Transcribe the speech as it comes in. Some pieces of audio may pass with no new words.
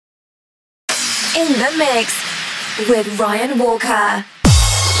In the mix with Ryan Walker.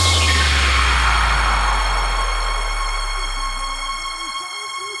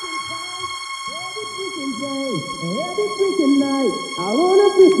 Every freaking night, I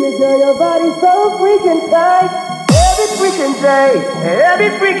wanna freak you, girl, your body's so freaking tight. Every freaking day, every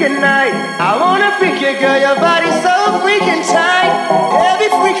freaking night, I wanna freak you, girl, your body's so freaking tight. Every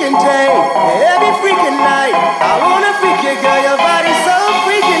freaking day, every freaking night, I wanna freak you, girl, your body's so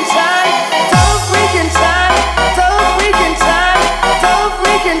freaking tight. So freaking tight, so freaking tight, so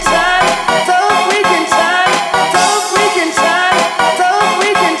freaking tight, so freaking tight, so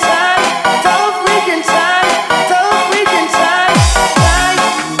freaking tight, so freaking tight,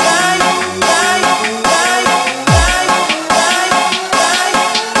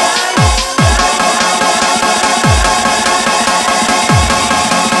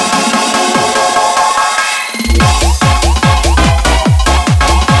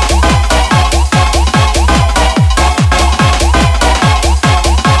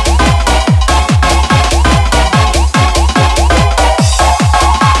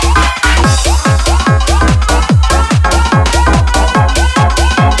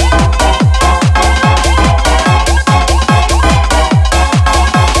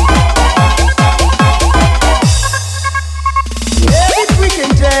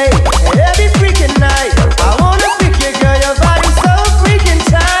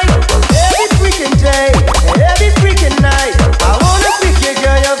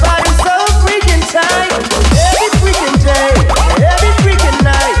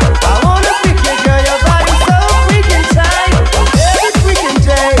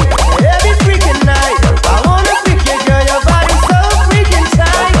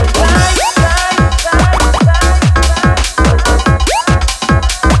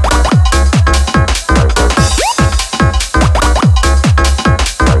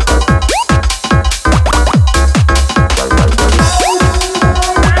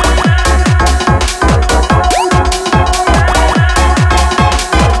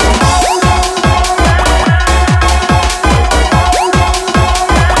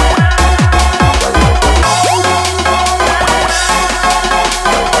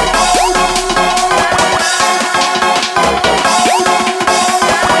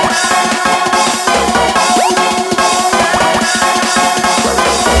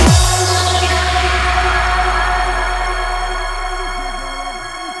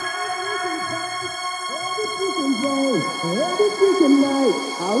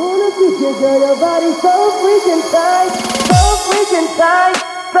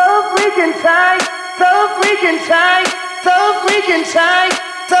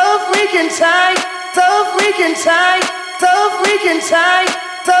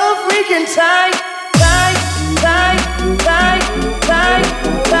 so freaking tight.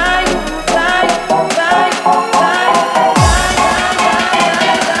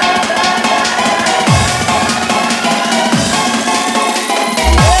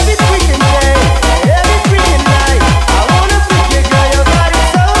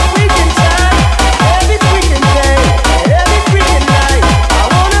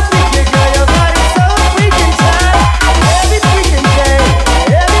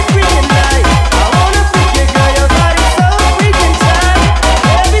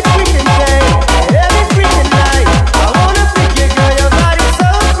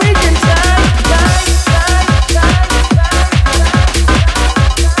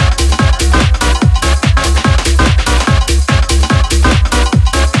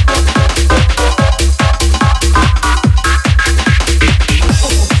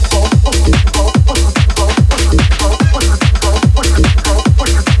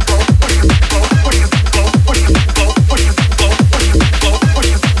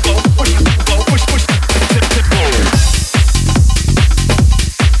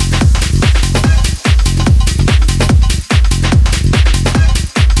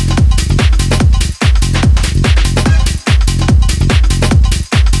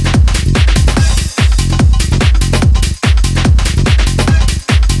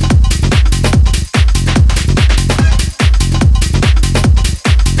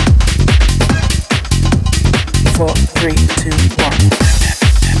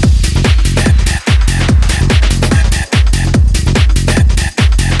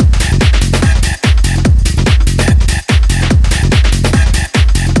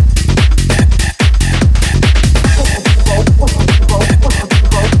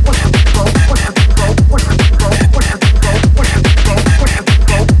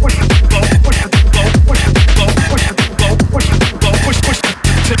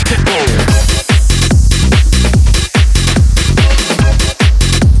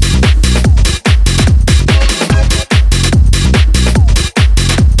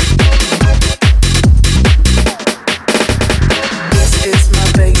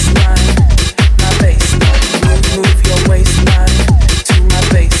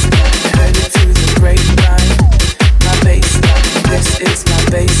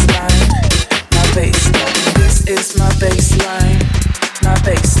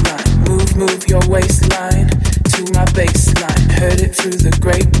 the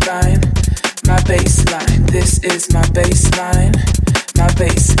grapevine. My baseline, this is my baseline. My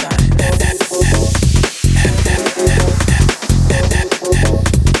baseline.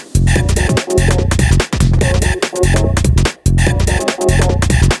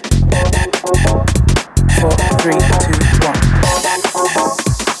 4, 3, 2, 1.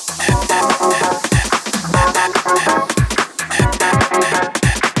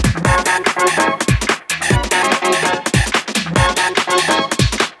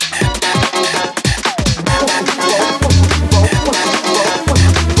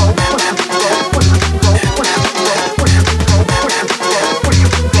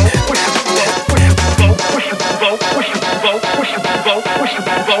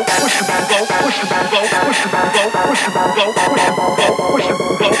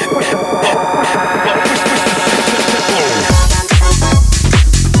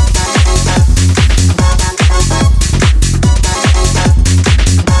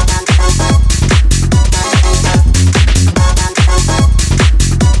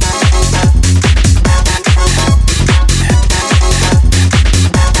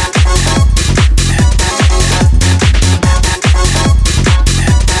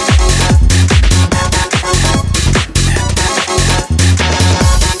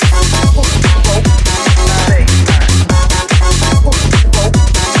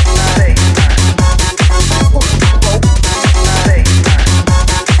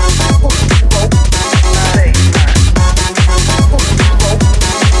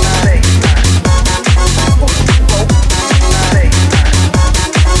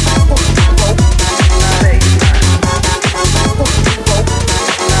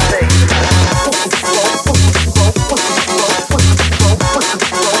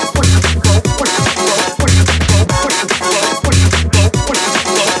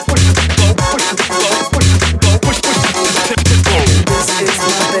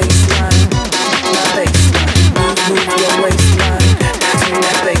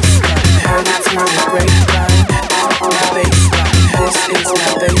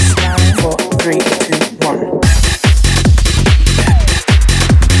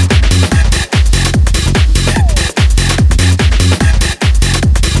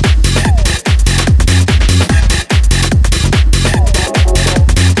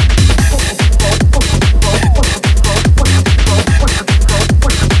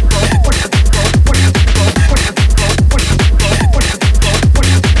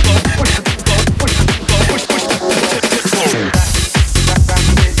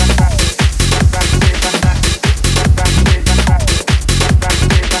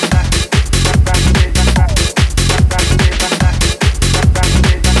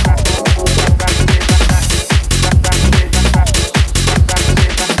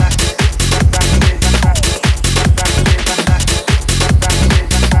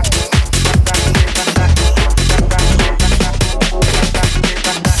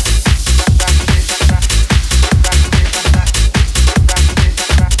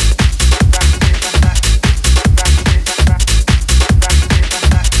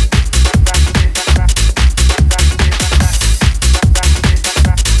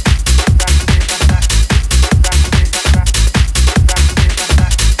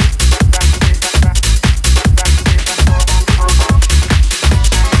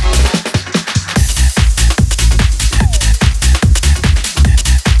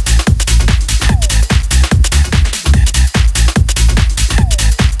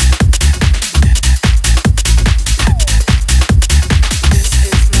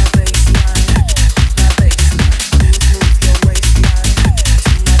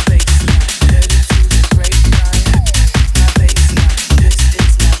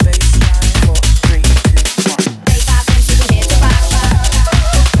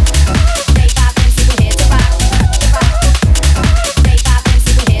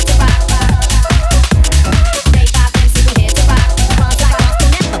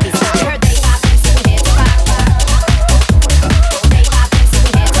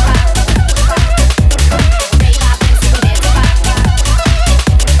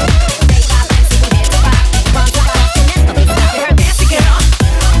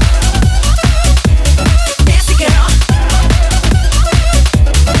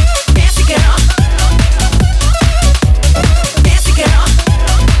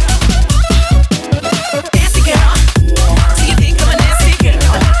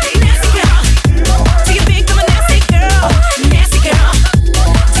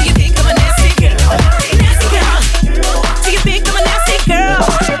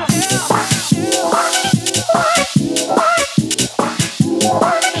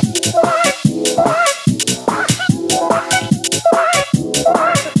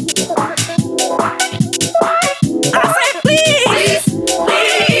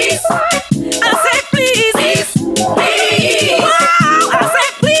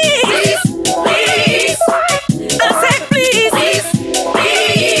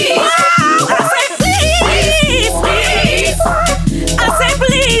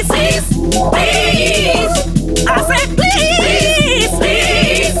 please. I said please,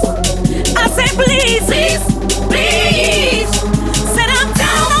 please. I said please, please, please. Said I'm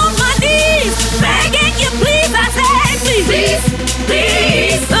down on my knees, begging you please. I said please, please,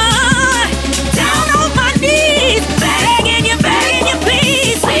 please. Down on my knees, begging you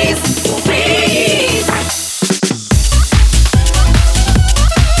please, please, please.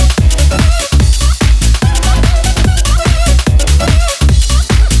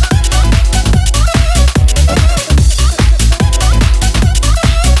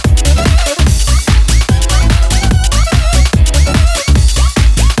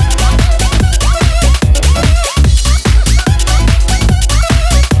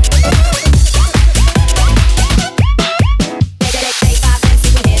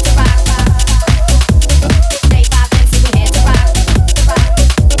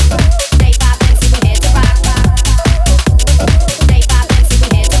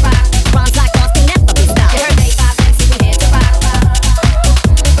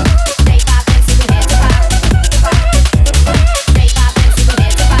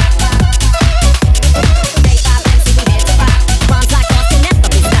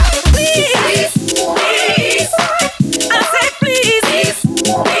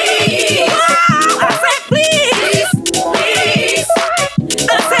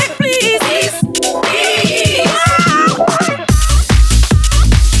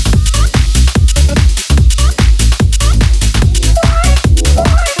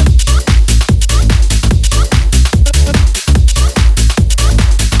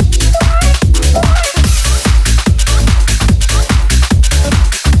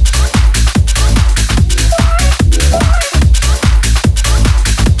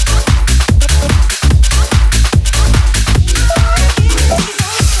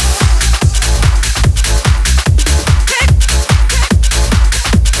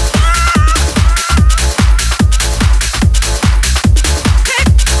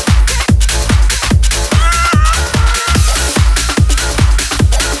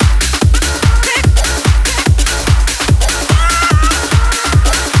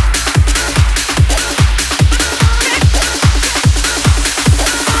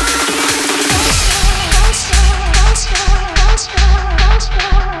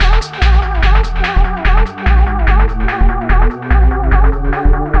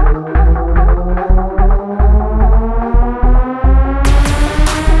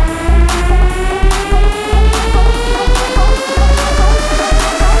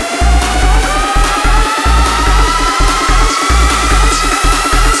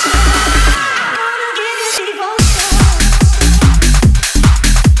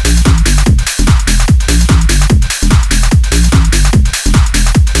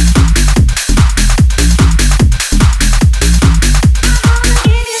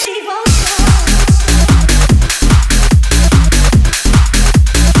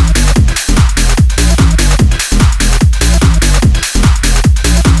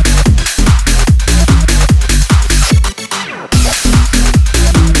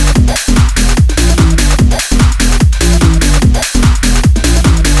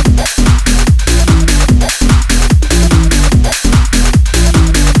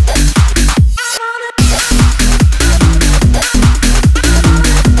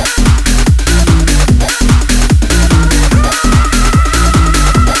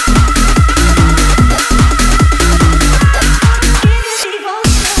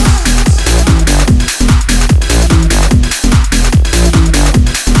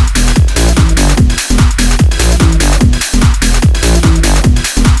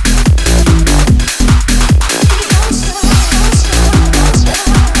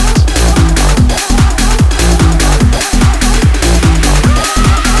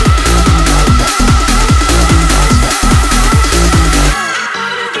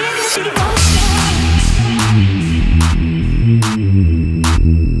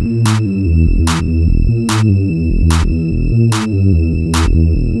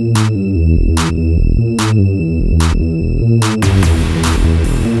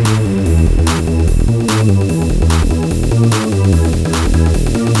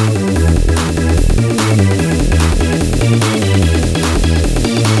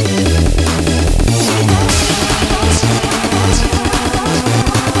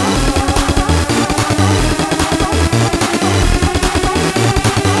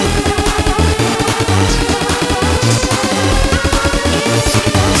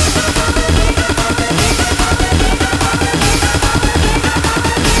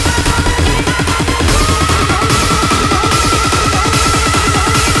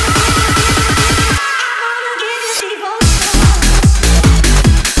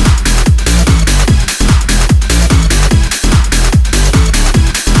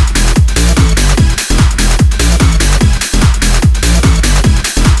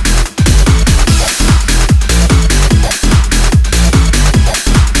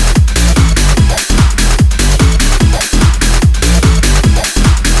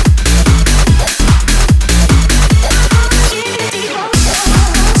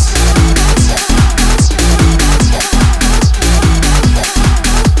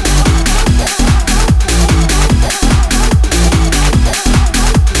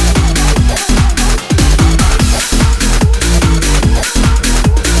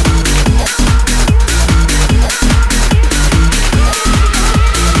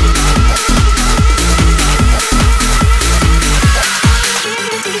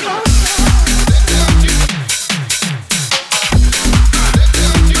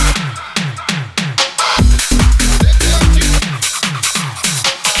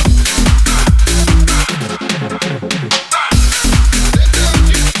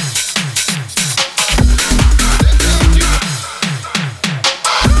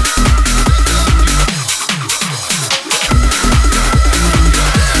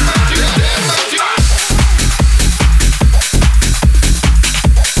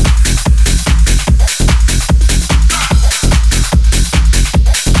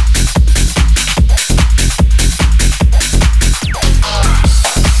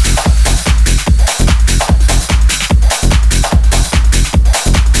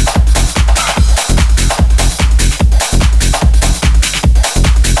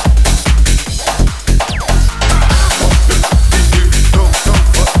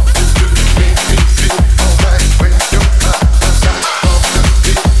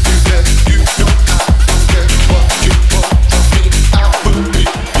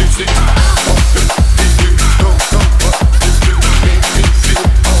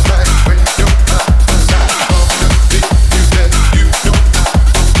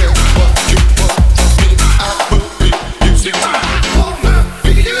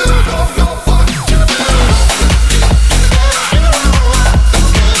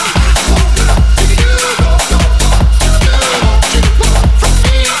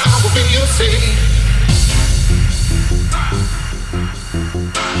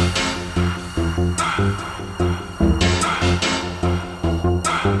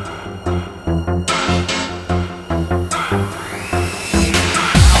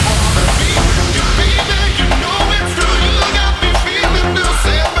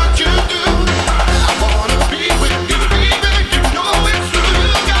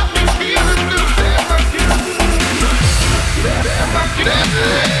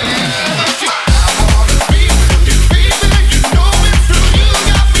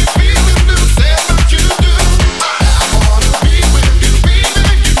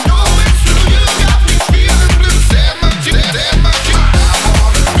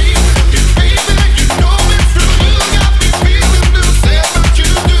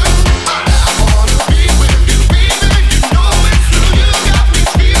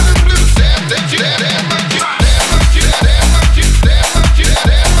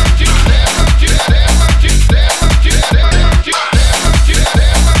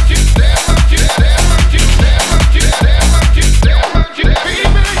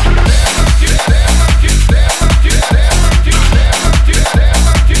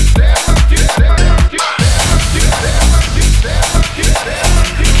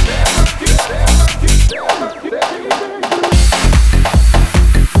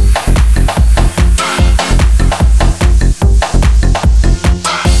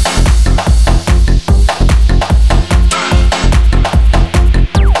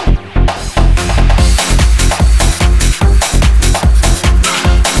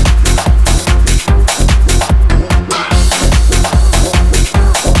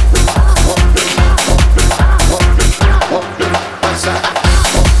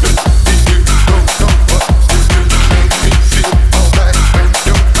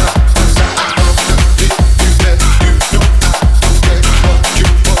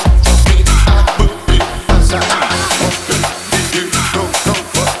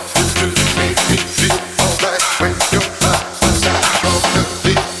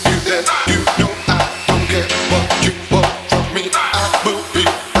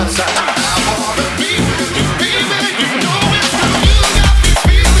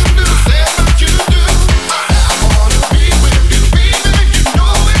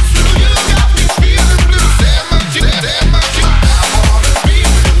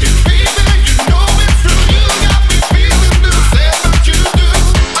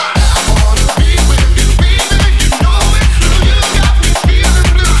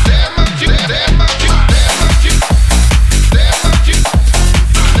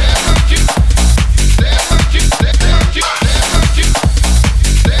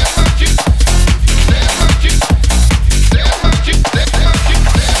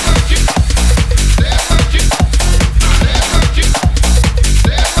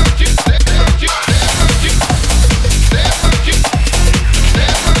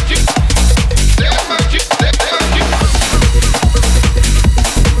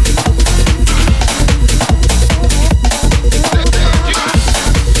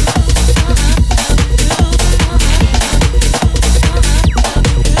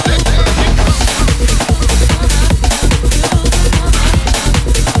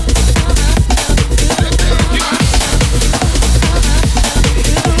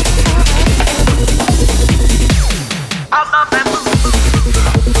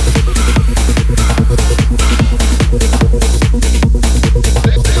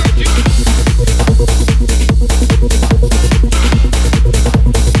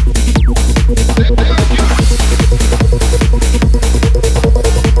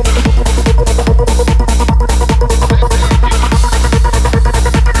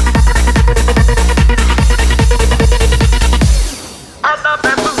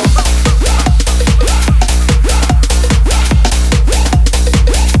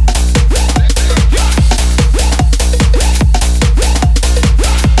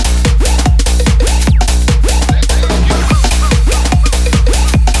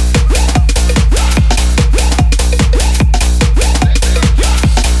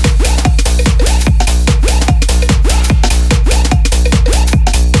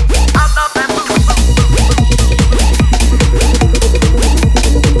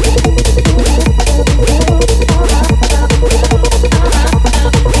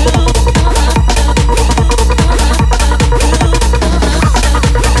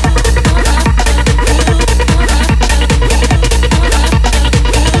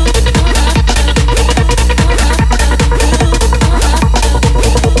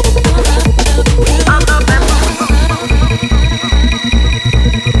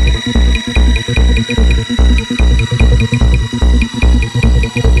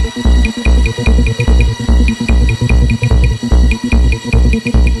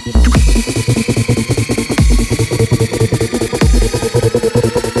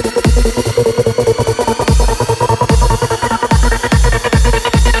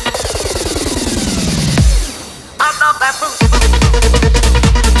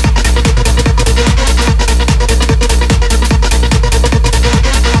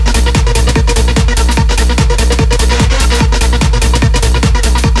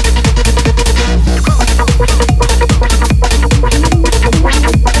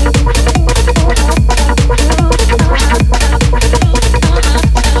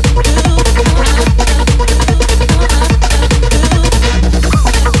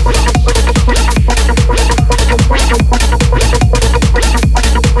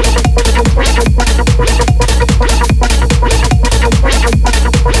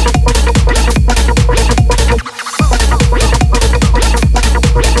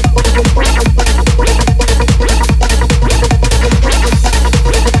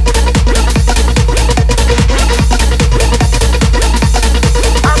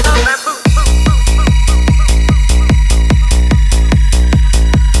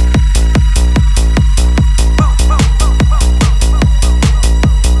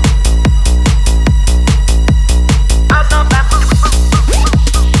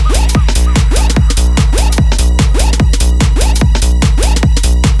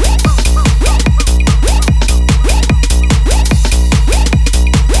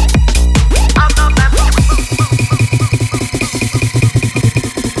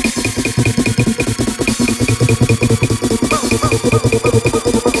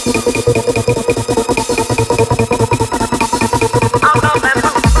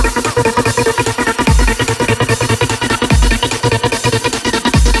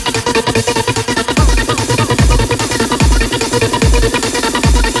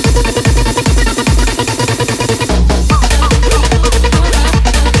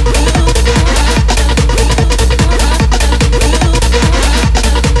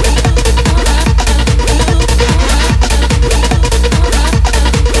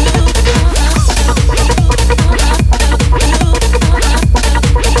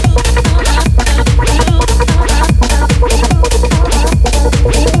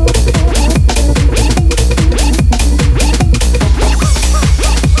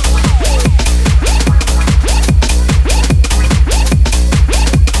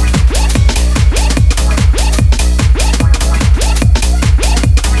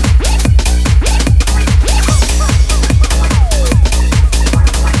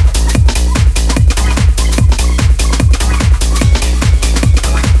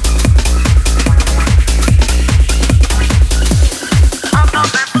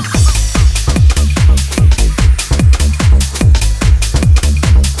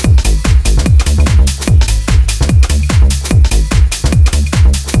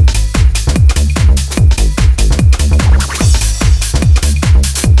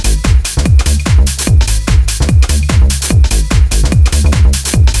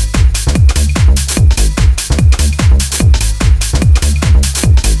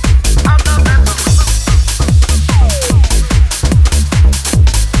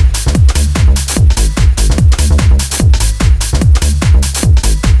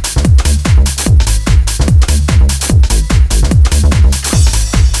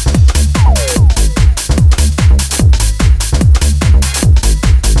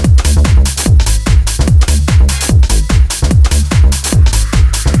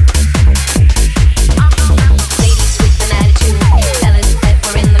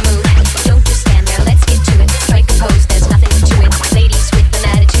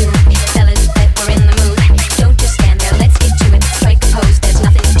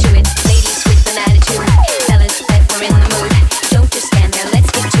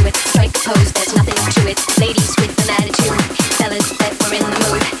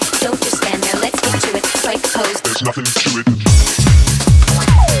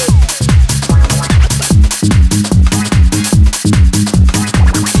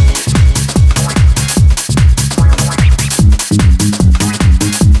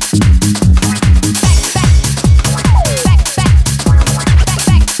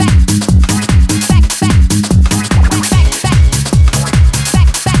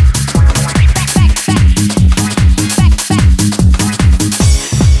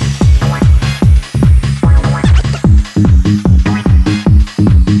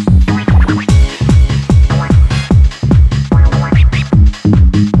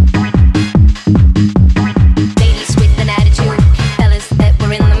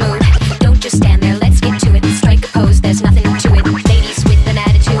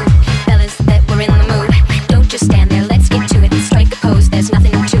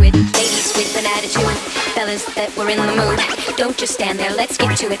 in the mood. Don't just stand there, let's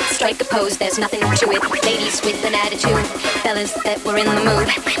get to it. Strike a pose, there's nothing to it. Ladies with an attitude, fellas that were in the mood.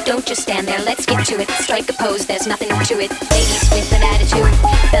 Don't just stand there, let's get to it. Strike a pose, there's nothing to it. Ladies with an attitude,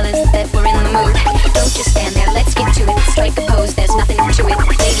 fellas that were in the mood. Don't just stand there, let's get to it. Strike a pose, there's nothing to it.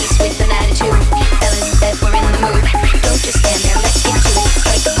 Ladies with an attitude, fellas that were in the mood. Don't just stand there, let's get to it.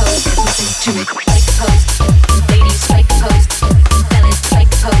 Strike a pose, there's nothing to it. Strike a pose, ladies strike a pose, fellas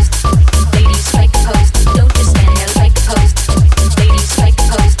strike a pose. Ladies strike a pose, don't just stand there, strike a pose. Ladies strike a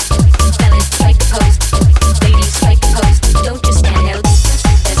pose, fellas strike a pose. Ladies strike a pose, don't just stand there.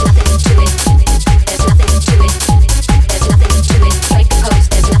 There's nothing to it. There's nothing to it. There's nothing to it. Strike a pose.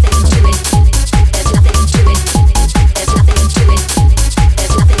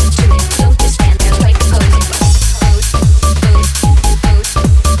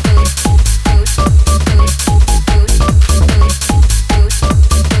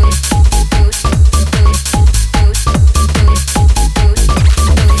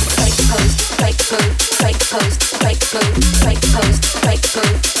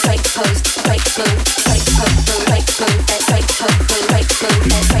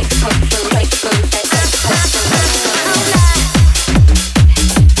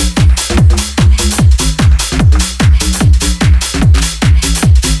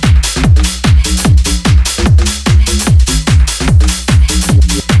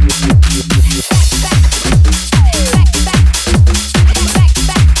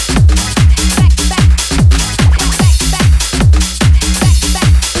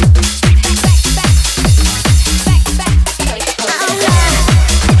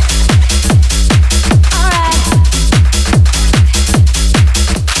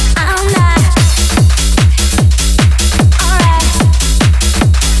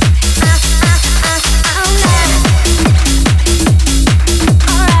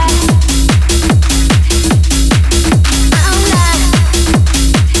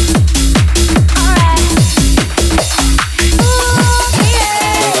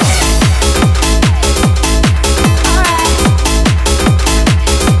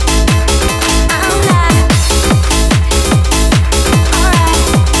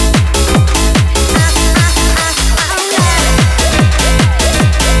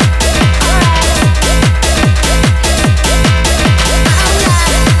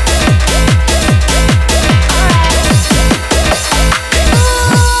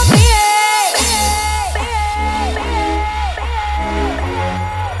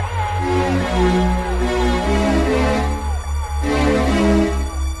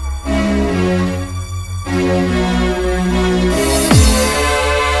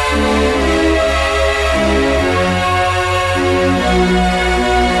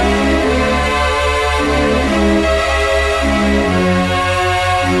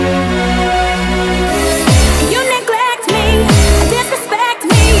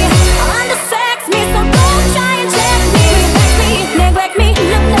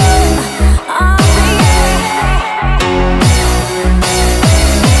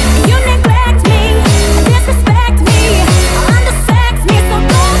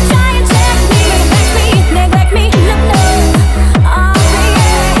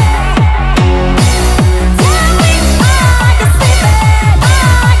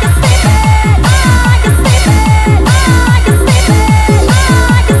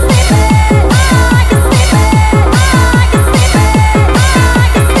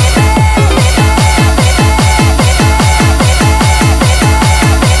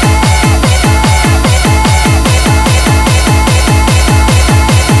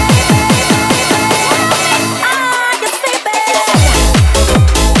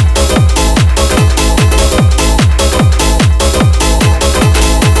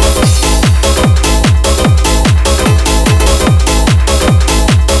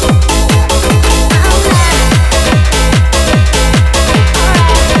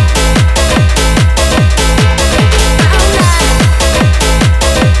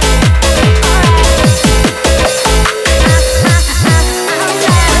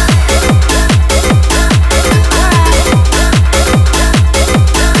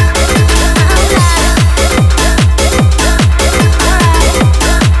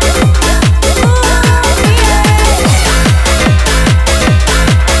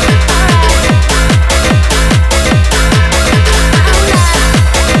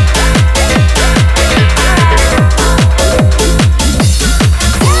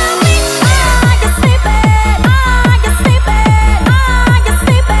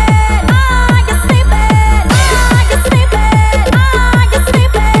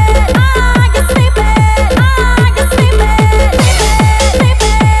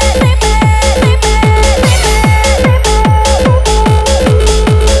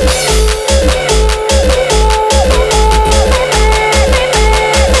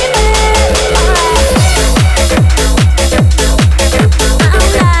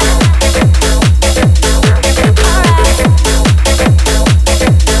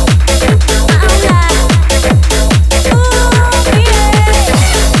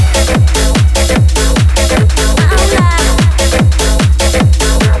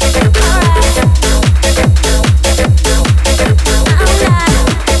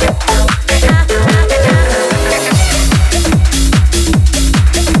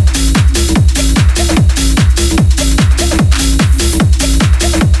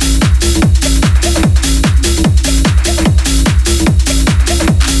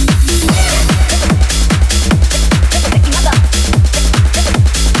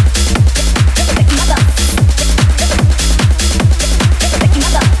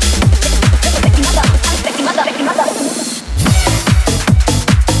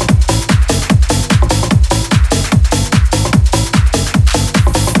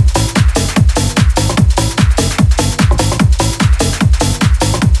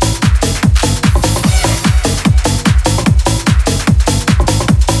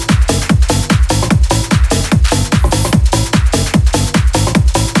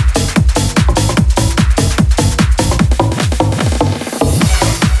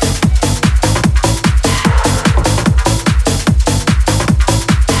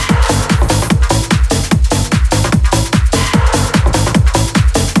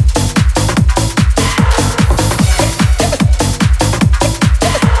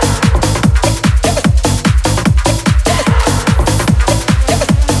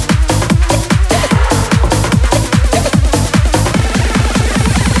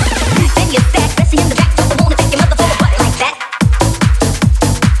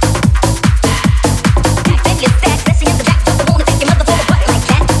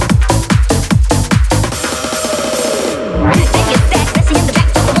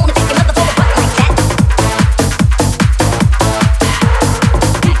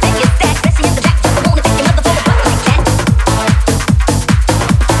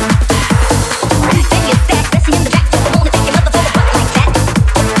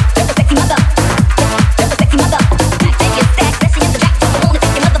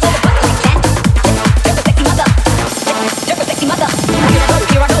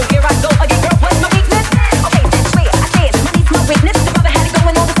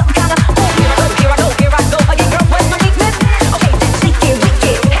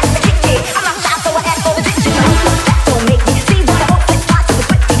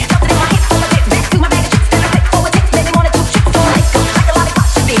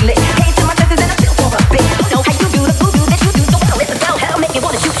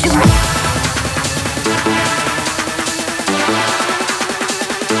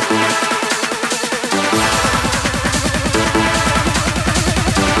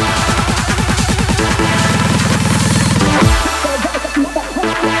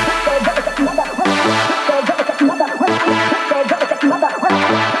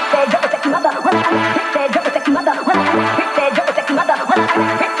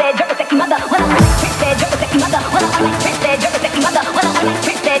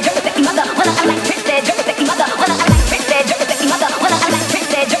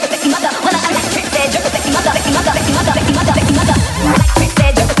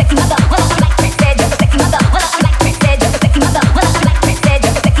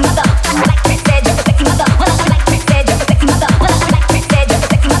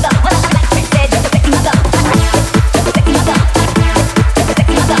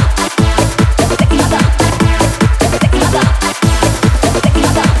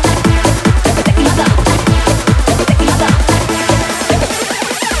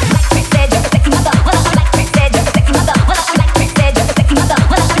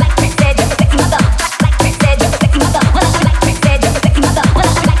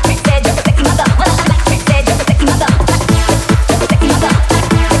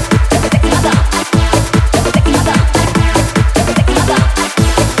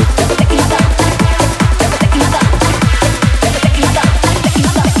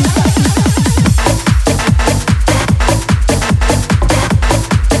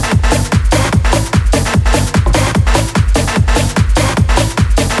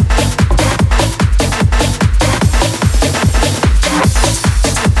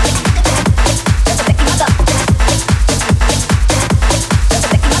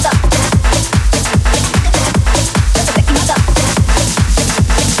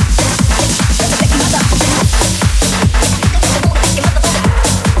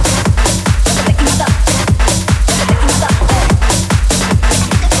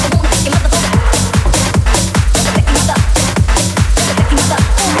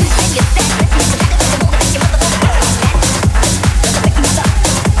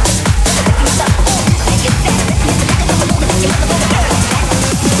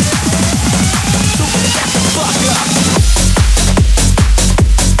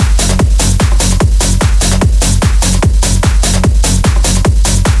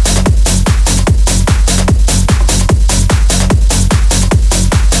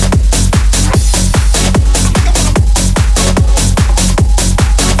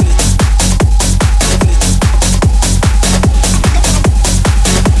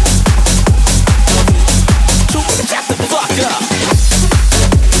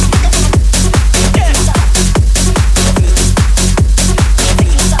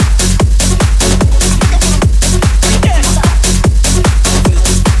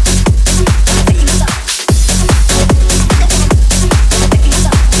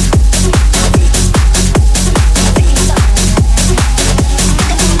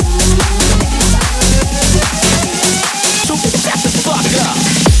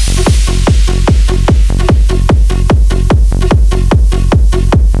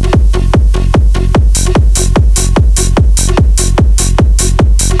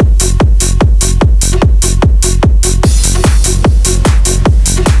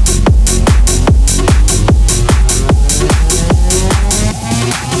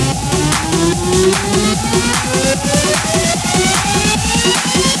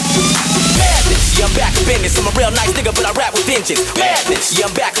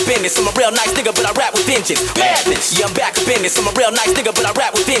 business. I'm a real nice nigga, but I rap with vengeance. Madness, yeah, I'm back up in this. I'm a real nice nigga, but I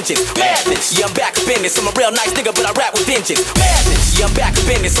rap with vengeance. Madness, yeah, I'm back up in this. I'm a real nice nigga, but I rap with vengeance. Madness, yeah, I'm back up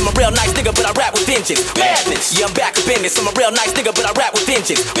in this. I'm a real nice nigga, but I rap with vengeance. Madness, yeah, I'm back up in this. I'm a real nice nigga, but I rap with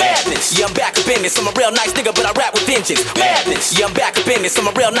vengeance. Madness, yeah, I'm back up in this. I'm a real nice nigga, but I rap with vengeance. Madness, yeah, I'm back up in this. I'm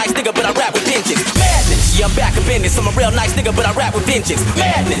a real nice nigga, but I rap with vengeance. Madness, yeah, I'm back up in this. I'm a real nice nigga, but I rap with vengeance.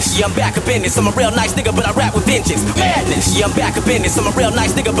 Madness, yeah, I'm back up in this. I'm a real nice nigga, but I rap with vengeance. Madness, yeah, I'm back up in this. I'm a real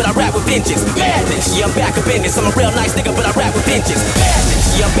nice nigga, but I rap with vengeance. Madness, yeah, I'm back up in this. I'm a real nice nigga, but I rap with vengeance. Madness,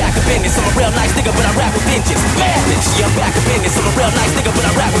 yeah, I'm back up in this. I'm a real nice nigga, but I rap with vengeance. Madness, yeah, I'm back up in this. I'm a real nice nigga, but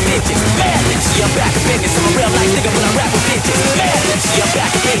I rap with vengeance. Madness, yeah, I'm back up in this. I'm a real nice nigga, but I rap with vengeance. Madness, yeah, I'm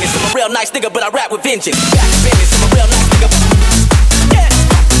back up in this. I'm a real nice nigga, but I rap with vengeance. Back up in this. I'm a real nice nigga. Yeah.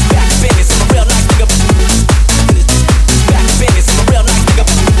 Back up in this. I'm a real nice nigga. Back up in this. I'm a real nice nigga.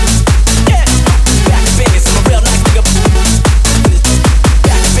 Yeah. Back up in this. I'm a real nice nigga.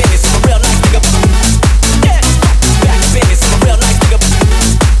 Back up in this. I'm a real nice nigga. Yeah. Back up in this. I'm a real nice nigga.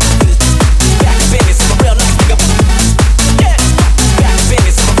 Back up in this. I'm a real nice nigga. Yeah. Back up in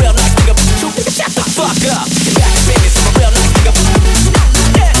this. I'm a real nice nigga. Shut the fuck up. Back up in this. I'm a real nice nigga.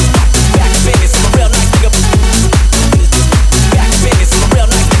 Yeah. Back up in this. I'm a real nice nigga.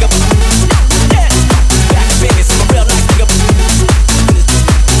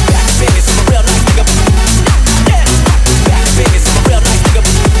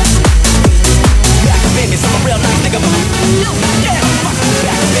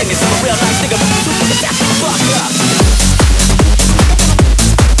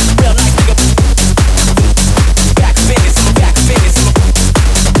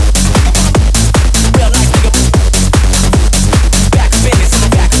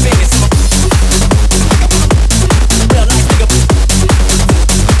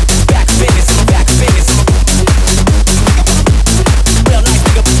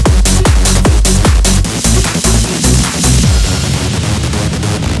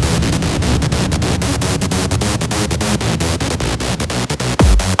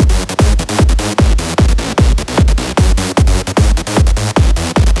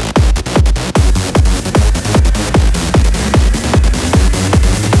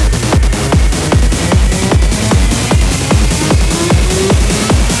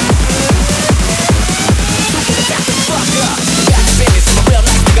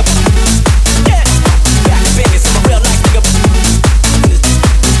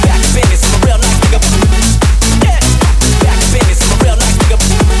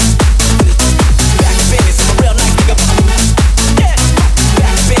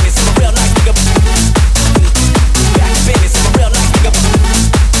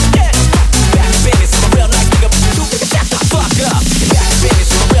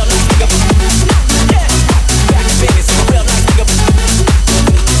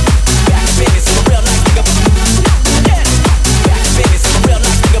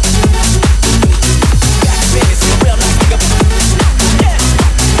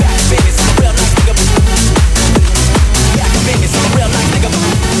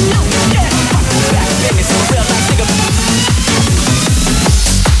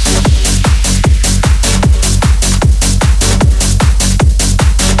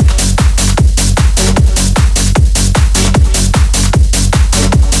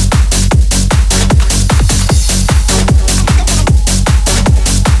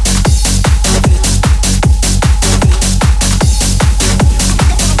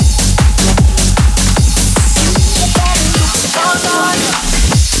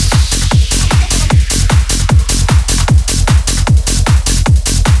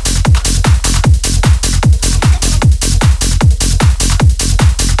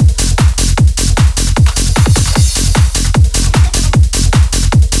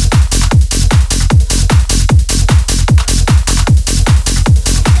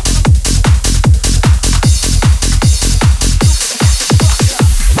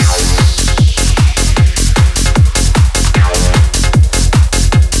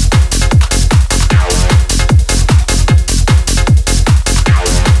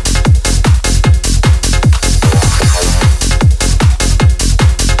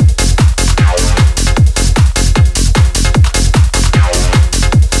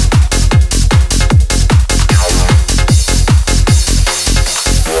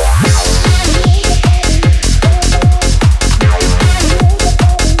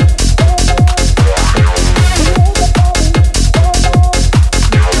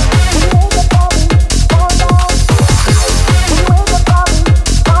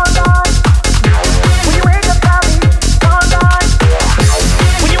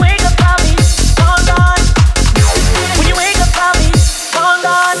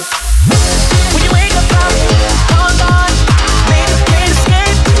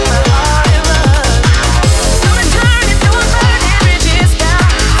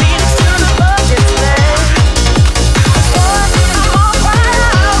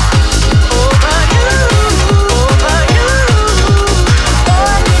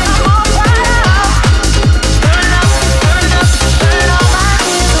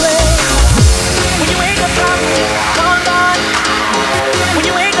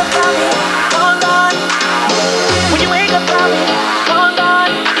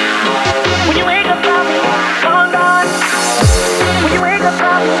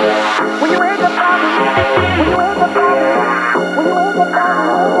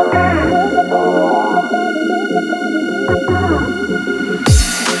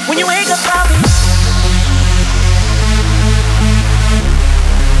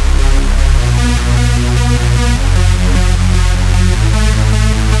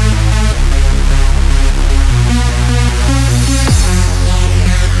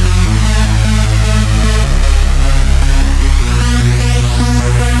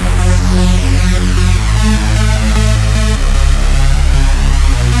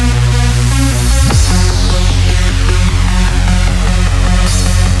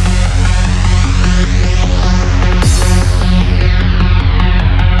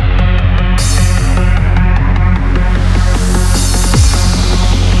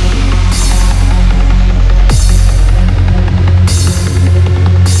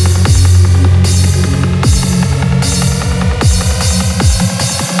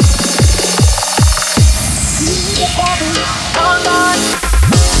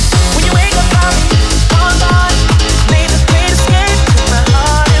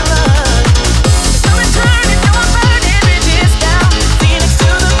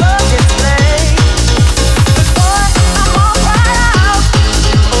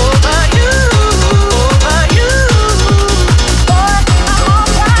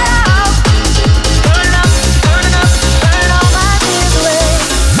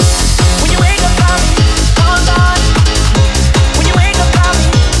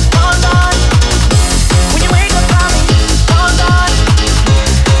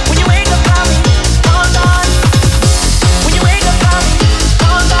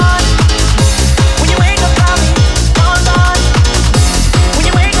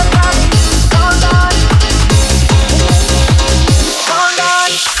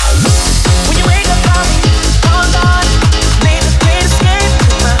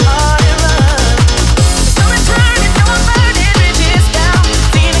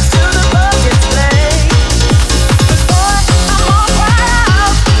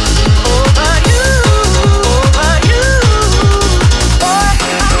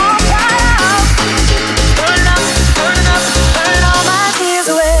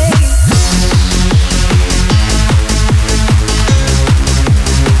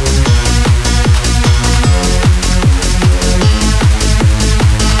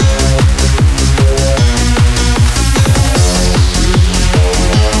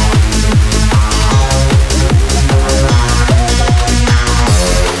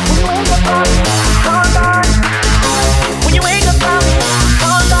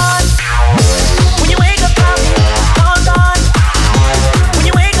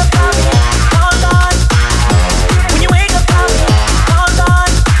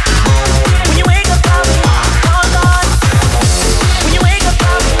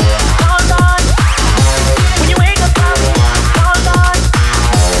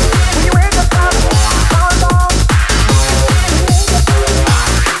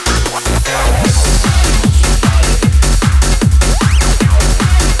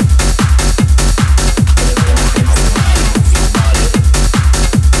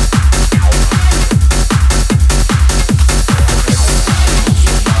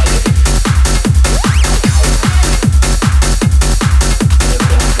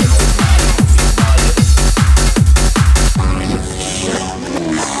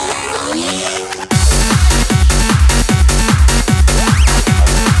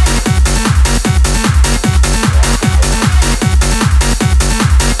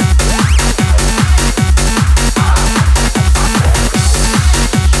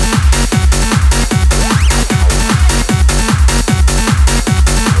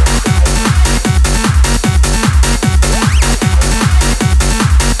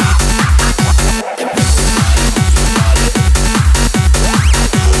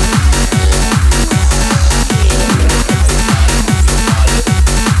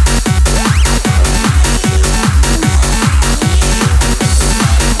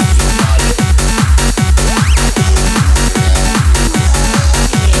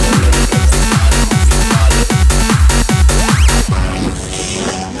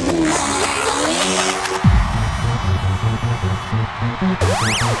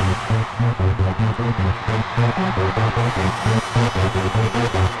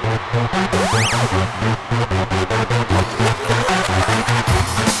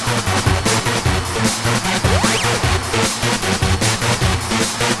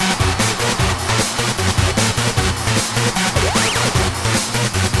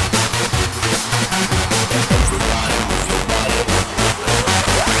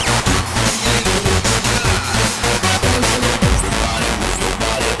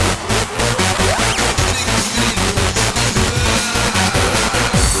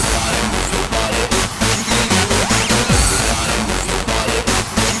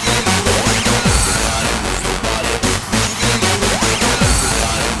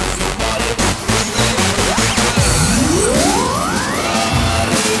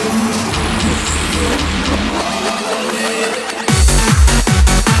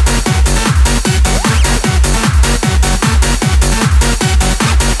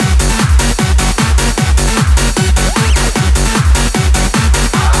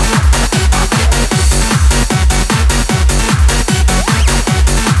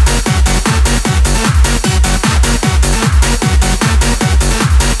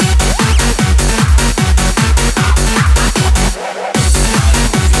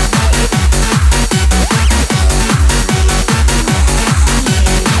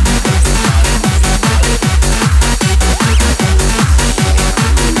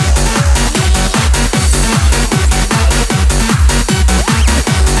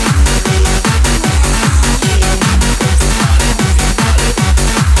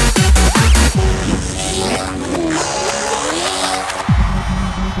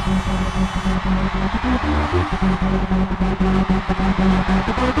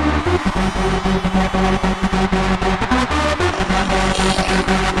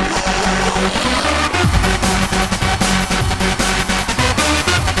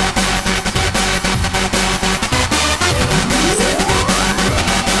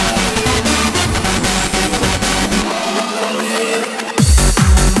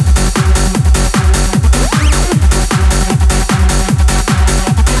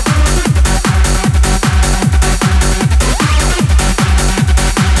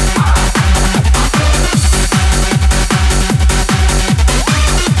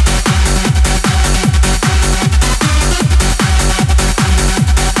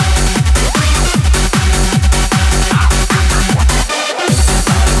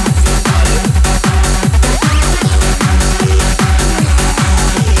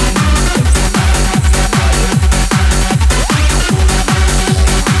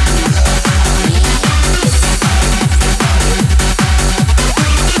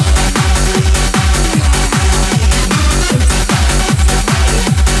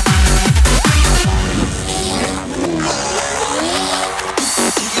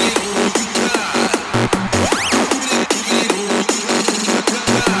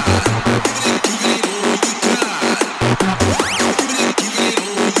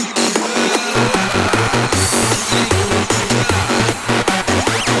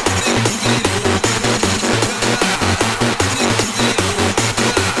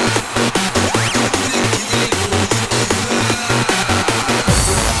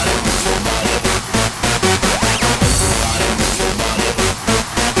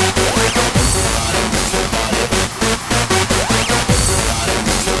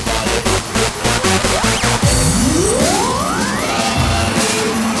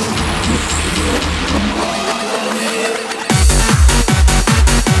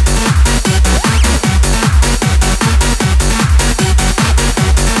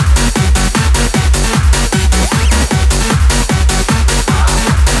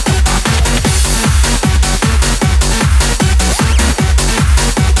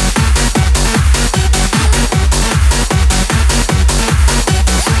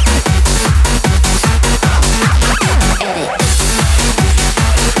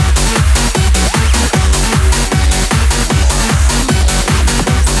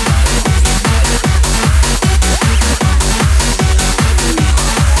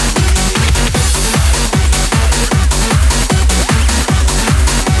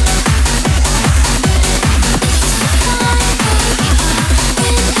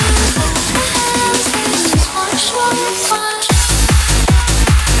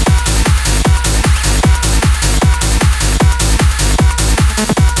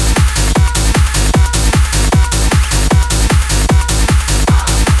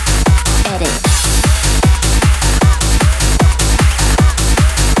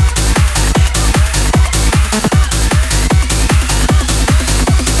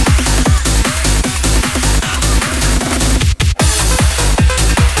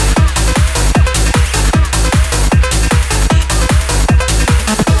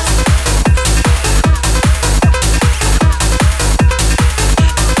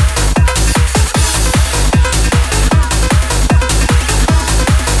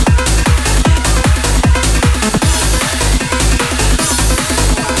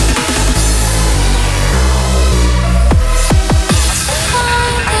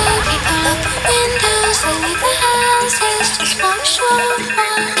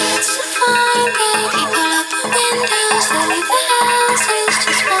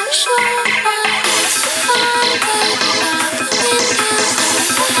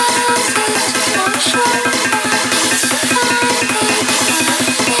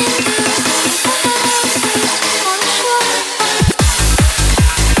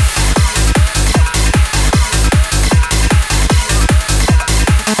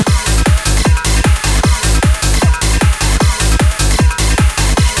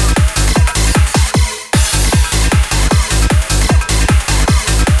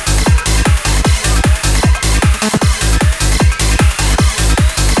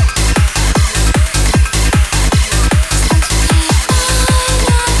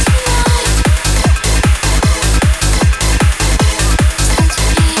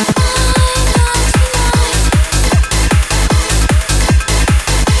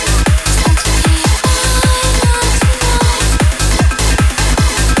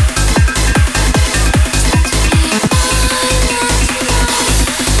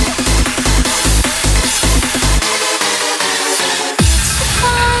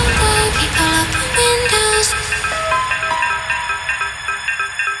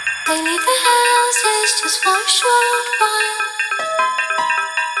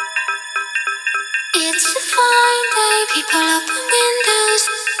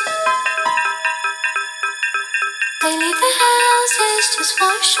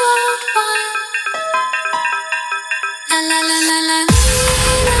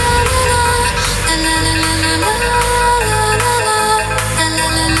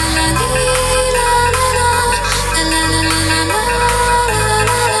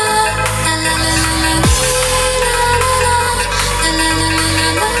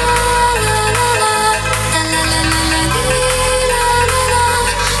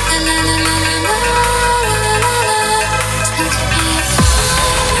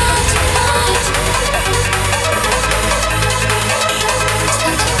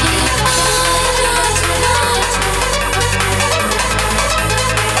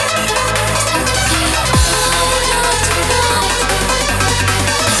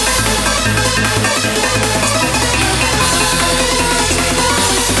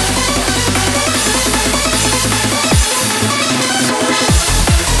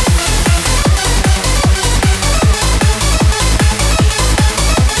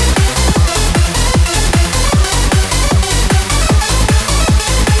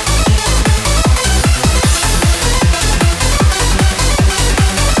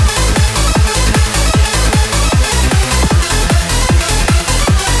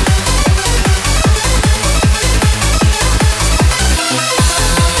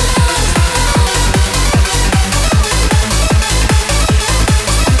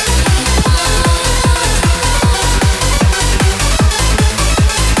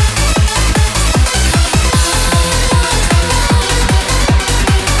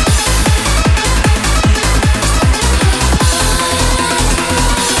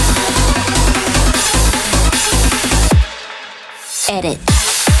 Edit.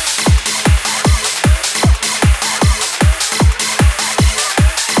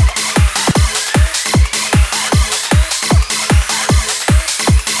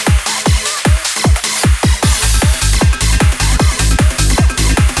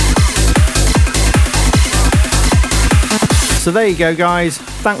 So there you go, guys.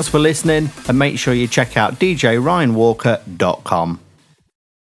 Thanks for listening, and make sure you check out djryanwalker.com.